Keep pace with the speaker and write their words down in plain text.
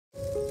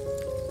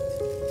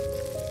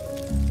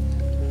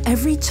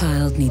Every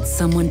child needs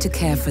someone to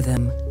care for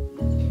them,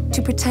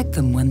 to protect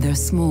them when they're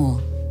small,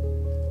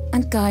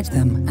 and guide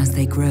them as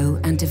they grow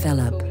and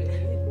develop.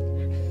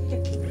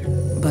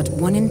 But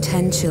 1 in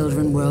 10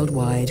 children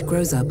worldwide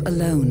grows up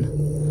alone,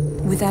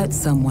 without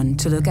someone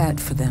to look out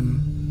for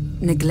them.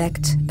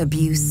 Neglect,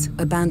 abuse,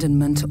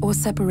 abandonment, or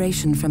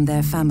separation from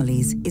their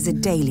families is a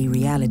daily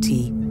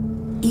reality,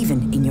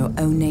 even in your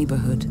own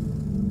neighborhood.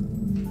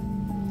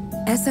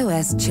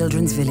 SOS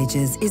Children's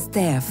Villages is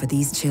there for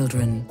these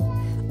children.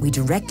 We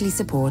directly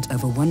support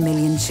over 1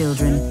 million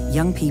children,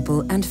 young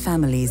people and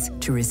families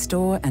to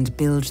restore and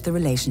build the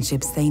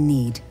relationships they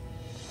need.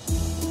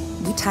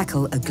 We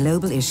tackle a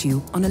global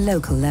issue on a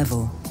local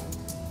level.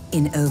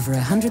 In over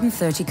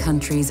 130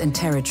 countries and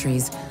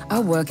territories,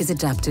 our work is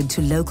adapted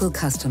to local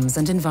customs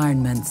and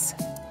environments,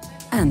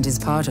 and is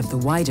part of the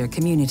wider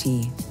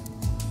community.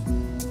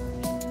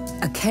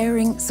 A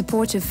caring,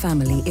 supportive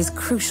family is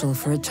crucial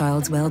for a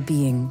child's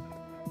well-being.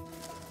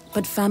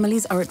 But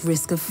families are at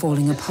risk of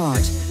falling apart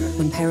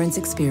when parents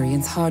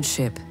experience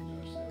hardship.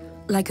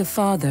 Like a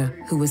father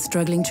who was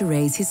struggling to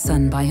raise his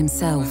son by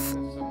himself.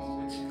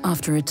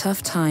 After a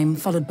tough time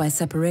followed by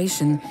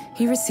separation,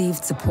 he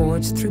received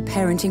support through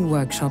parenting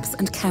workshops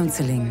and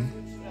counseling.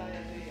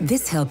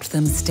 This helped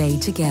them stay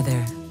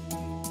together.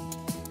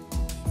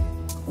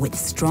 With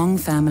strong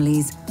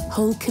families,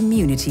 whole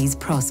communities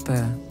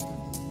prosper.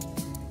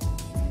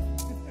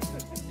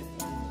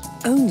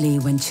 Only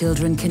when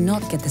children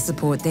cannot get the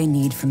support they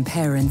need from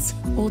parents,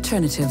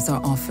 alternatives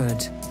are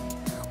offered.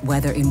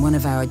 Whether in one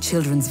of our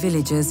children's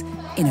villages,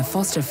 in a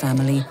foster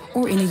family,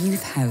 or in a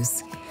youth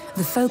house,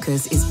 the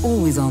focus is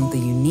always on the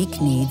unique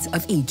needs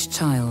of each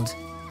child.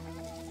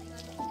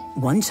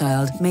 One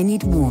child may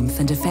need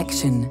warmth and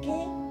affection,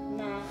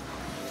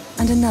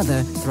 and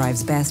another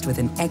thrives best with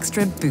an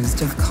extra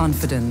boost of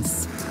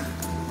confidence.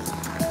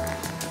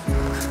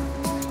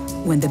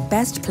 When the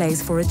best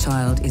place for a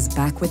child is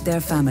back with their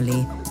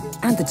family,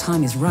 and the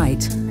time is right,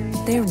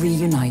 they're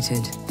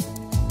reunited.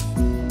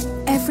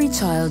 Every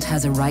child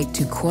has a right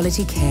to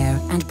quality care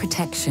and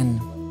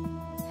protection.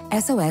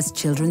 SOS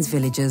Children's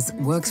Villages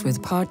works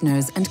with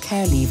partners and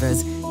care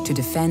leavers to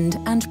defend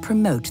and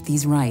promote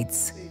these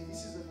rights.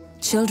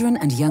 Children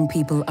and young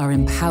people are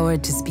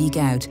empowered to speak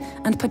out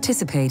and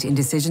participate in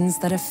decisions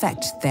that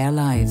affect their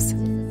lives.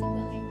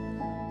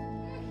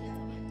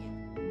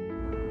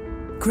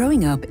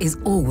 Growing up is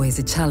always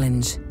a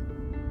challenge.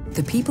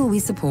 The people we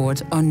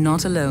support are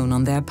not alone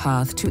on their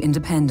path to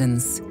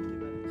independence.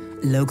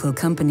 Local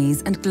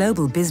companies and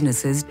global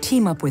businesses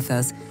team up with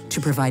us to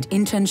provide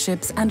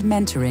internships and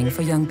mentoring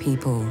for young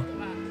people.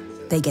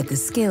 They get the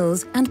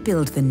skills and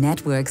build the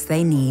networks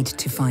they need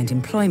to find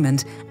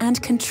employment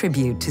and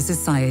contribute to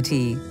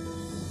society.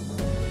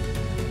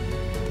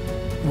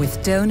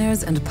 With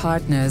donors and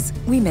partners,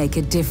 we make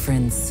a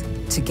difference.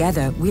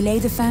 Together, we lay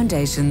the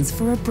foundations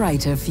for a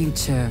brighter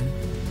future.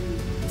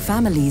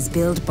 Families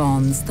build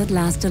bonds that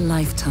last a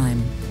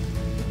lifetime.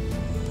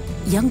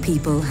 Young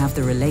people have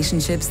the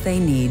relationships they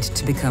need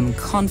to become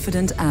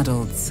confident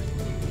adults.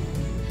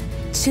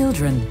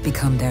 Children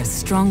become their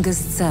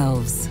strongest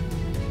selves.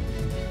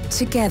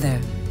 Together,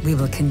 we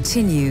will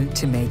continue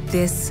to make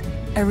this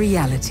a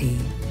reality.